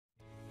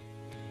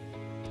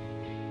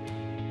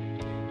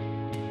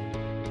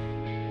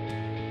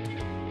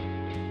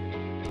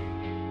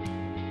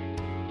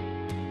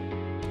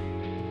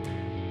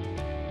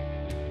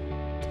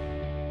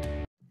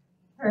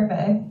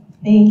Perfect.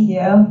 Thank you.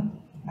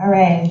 All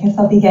right, I guess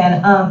I'll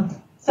begin.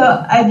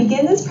 So I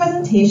begin this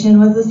presentation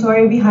with the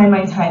story behind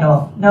my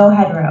title, No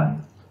Hetero.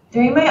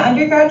 During my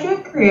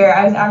undergraduate career,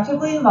 I was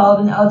actively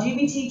involved in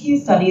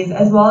LGBTQ studies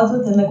as well as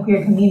within the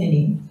queer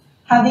community.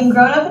 Having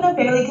grown up in a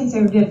fairly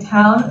conservative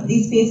town,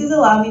 these spaces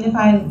allowed me to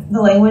find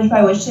the language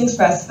by which to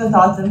express the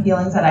thoughts and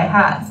feelings that I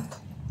had.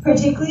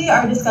 Particularly,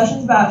 our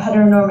discussions about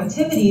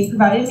heteronormativity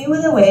provided me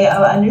with a way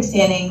of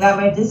understanding that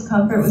my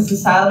discomfort with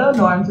societal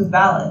norms was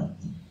valid.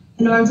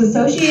 The norms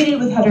associated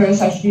with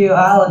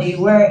heterosexuality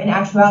were, in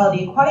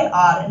actuality, quite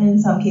odd and in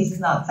some cases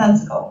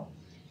nonsensical.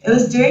 It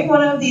was during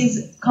one of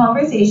these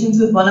conversations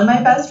with one of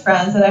my best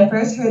friends that I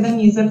first heard them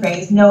use the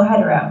phrase, no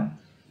hetero.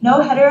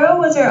 No hetero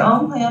was their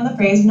own play on the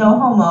phrase no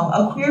homo,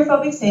 a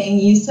queerphobic saying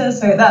used to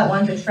assert that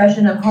one's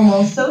expression of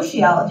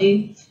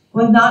homosociality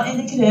was not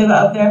indicative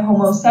of their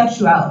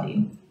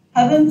homosexuality.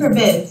 Heaven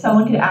forbid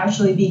someone could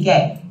actually be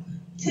gay.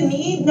 To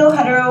me, no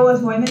hetero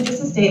was more than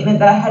just a statement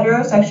that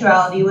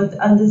heterosexuality was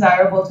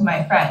undesirable to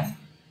my friend.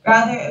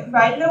 Rather, it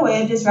provided a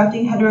way of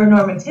disrupting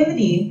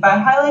heteronormativity by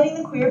highlighting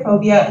the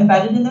queerphobia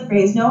embedded in the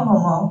phrase no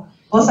homo,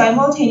 while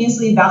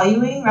simultaneously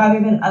valuing rather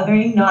than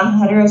othering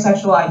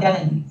non-heterosexual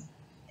identities.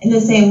 In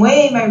the same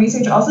way, my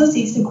research also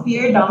seeks to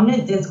queer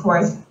dominant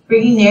discourse,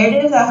 bringing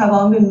narratives that have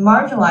long been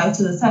marginalized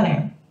to the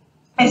center.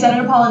 I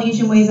center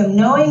Polynesian ways of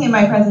knowing in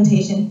my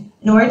presentation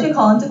in order to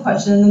call into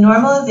question the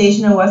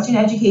normalization of Western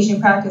education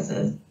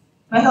practices.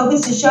 My hope is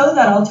to show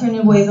that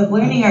alternative ways of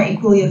learning are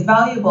equally as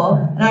valuable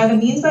and are the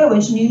means by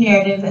which new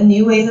narratives and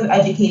new ways of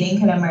educating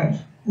can emerge.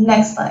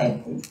 Next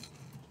slide, please.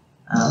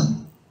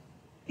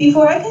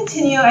 Before I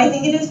continue, I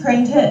think it is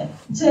pertinent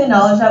to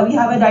acknowledge that we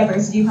have a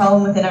diversity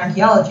problem within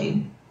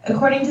archaeology.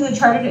 According to the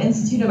Chartered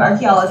Institute of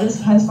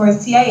Archaeologists,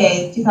 henceforth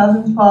CIA's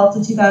 2012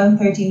 to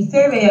 2013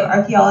 survey of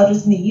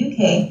archaeologists in the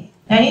UK,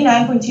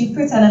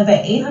 99.2% of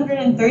the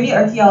 830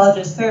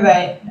 archaeologists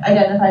surveyed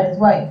identified as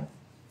white.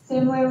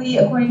 Similarly,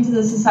 according to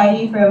the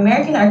Society for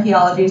American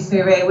Archaeology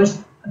survey, which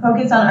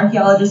focused on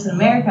archaeologists in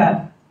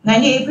America,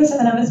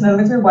 98% of its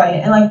members were white,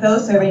 and like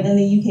those surveyed in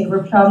the UK, were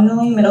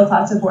predominantly middle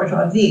class or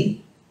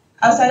bourgeoisie.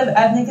 Outside of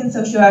ethnic and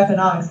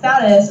socioeconomic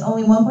status,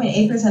 only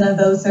 1.8% of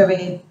those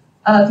surveyed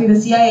through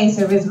the CIA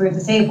surveys were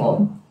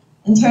disabled.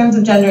 In terms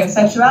of gender and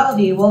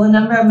sexuality, while the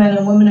number of men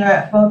and women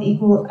are both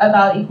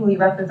about equally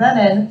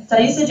represented,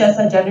 studies suggest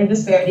that gender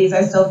disparities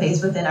are still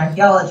faced within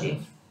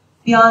archaeology.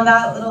 Beyond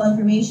that, little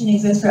information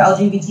exists for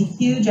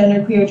LGBTQ,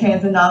 genderqueer,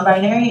 trans, and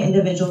non-binary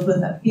individuals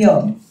within the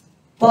field.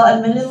 While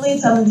admittedly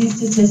some of these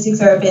statistics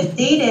are a bit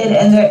dated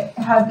and there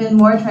have been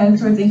more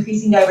trends towards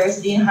increasing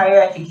diversity in higher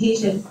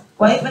education,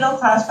 white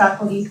middle-class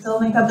faculty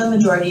still make up the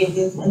majority of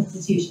these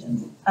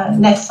institutions.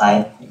 Next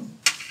slide, please.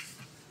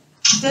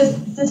 The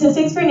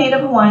statistics for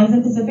Native Hawaiians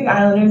and Pacific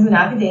Islanders in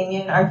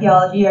academia and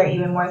archaeology are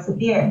even more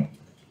severe.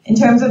 In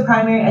terms of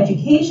primary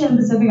education,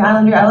 Pacific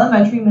Islander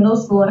elementary, middle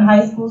school, and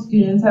high school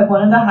students have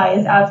one of the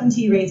highest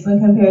absentee rates when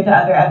compared to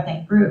other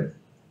ethnic groups.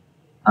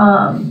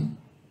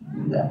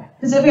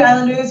 Pacific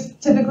Islanders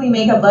typically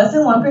make up less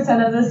than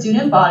 1% of the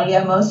student body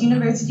at most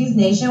universities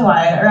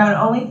nationwide, around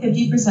only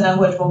 50% of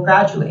which will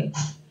graduate.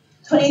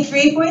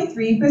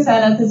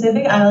 23.3% of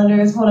Pacific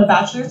Islanders hold a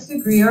bachelor's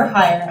degree or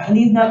higher, and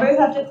these numbers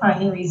have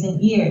declined in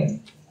recent years.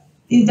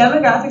 These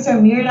demographics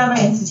are mirrored at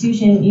my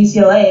institution,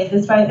 UCLA,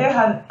 despite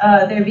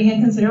there being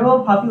a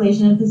considerable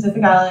population of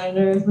Pacific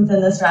Islanders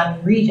within the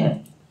surrounding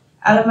region.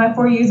 Out of my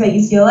 4 years at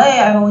UCLA,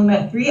 I've only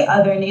met 3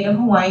 other Native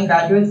Hawaiian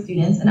graduate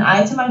students, and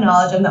I, to my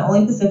knowledge, am the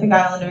only Pacific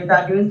Islander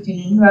graduate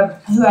student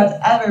who has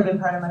ever been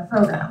part of my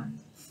program.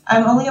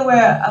 I'm only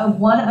aware of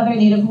one other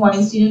Native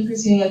Hawaiian student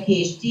pursuing a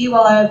PhD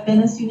while I've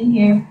been a student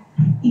here.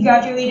 He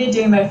graduated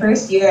during my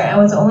first year and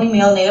was the only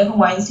male Native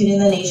Hawaiian student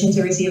in the nation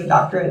to receive a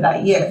doctorate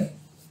that year.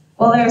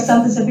 While there are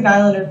some Pacific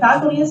Islander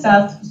faculty and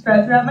staff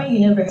spread throughout my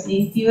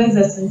university, few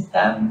exist in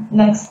STEM.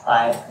 Next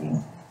slide, please.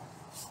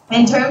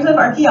 In terms of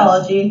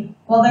archaeology,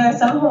 while there are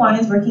some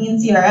Hawaiians working in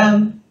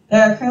CRM,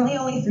 there are currently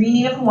only 3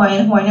 Native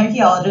Hawaiian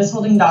archaeologists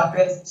holding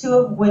doctorates, 2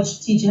 of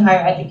which teach in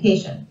higher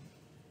education.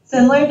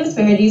 Similar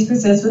disparities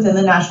persist within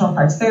the National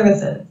Park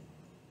Services.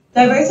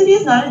 Diversity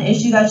is not an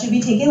issue that should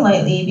be taken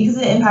lightly because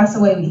it impacts the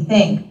way we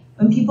think.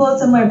 When people of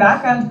similar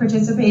backgrounds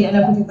participate in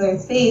a particular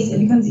space, it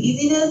becomes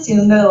easy to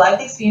assume that the life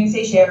experience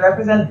they share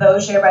represents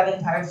those shared by the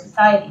entire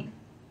society.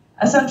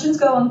 Assumptions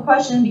go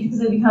unquestioned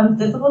because it becomes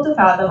difficult to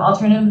fathom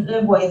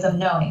alternative ways of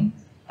knowing,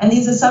 and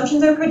these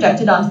assumptions are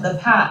projected onto the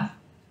past.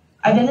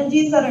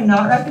 Identities that are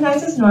not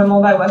recognized as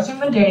normal by Western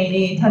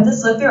modernity tend to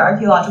slip through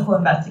archaeological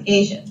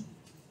investigations.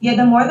 Yet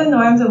the more the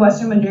norms of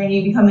Western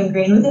modernity become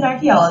ingrained within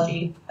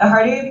archaeology, the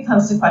harder it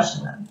becomes to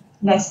question them.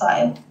 Next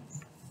slide.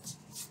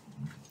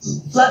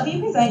 Let me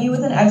present you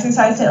with an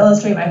exercise to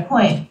illustrate my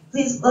point.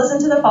 Please listen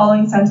to the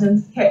following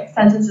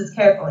sentences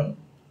carefully.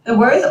 The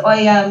words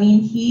oya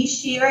mean he,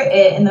 she, or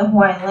it in the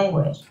Hawaiian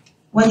language.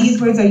 When these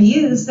words are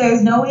used, there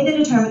is no way to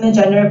determine the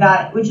gender of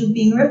that which is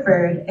being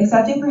referred,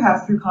 excepting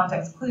perhaps through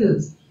context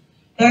clues.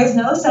 There is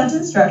no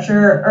sentence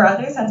structure or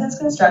other sentence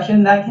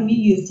construction that can be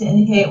used to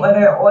indicate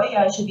whether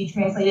oya should be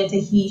translated to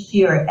he,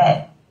 she, or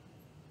it.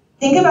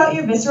 Think about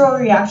your visceral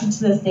reaction to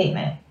this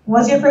statement.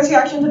 Was your first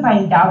reaction to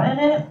find doubt in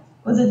it?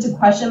 Was it to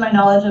question my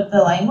knowledge of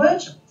the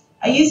language?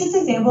 I use this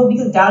example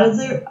because doubt is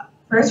the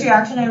first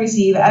reaction I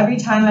receive every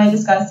time I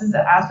discuss this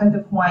aspect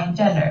of Hawaiian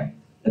gender.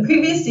 The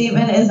previous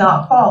statement is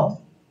not false.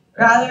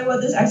 Rather,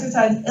 what this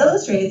exercise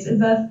illustrates is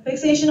the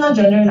fixation on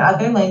gender in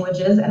other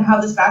languages and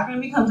how this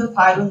background becomes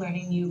applied when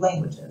learning new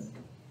languages.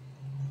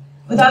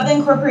 Without the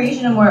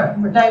incorporation of more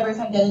diverse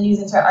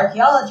identities into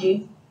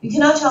archaeology, we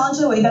cannot challenge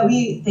the way that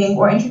we think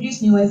or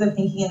introduce new ways of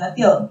thinking in the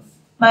field.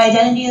 My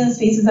identity and the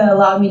spaces that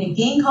allowed me to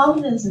gain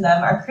confidence in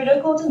them are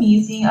critical to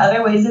me seeing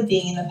other ways of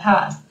being in the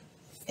past.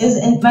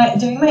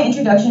 During my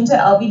introduction to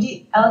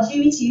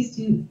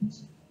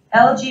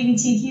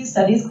LGBTQ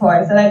studies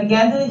course that I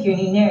began to hear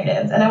new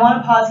narratives. And I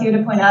want to pause here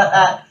to point out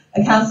that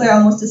a counselor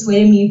almost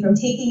dissuaded me from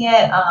taking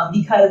it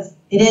because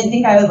they didn't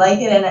think I would like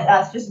it, and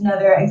that's just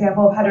another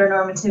example of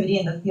heteronormativity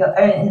in the field,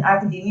 in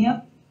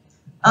academia.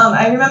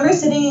 I remember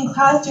sitting in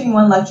class during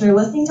one lecture,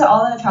 listening to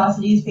all the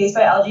atrocities faced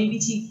by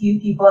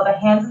LGBTQ people at the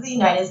hands of the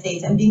United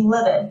States and being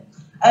livid.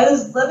 I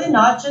was livid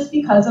not just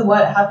because of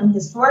what happened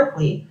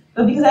historically,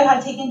 but because I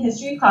had taken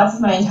history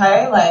classes my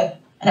entire life,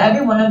 and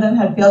every one of them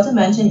had failed to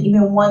mention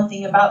even one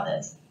thing about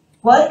this.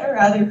 What, or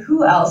rather,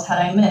 who else had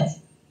I missed?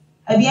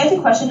 I began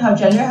to question how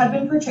gender had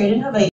been portrayed in Hawaii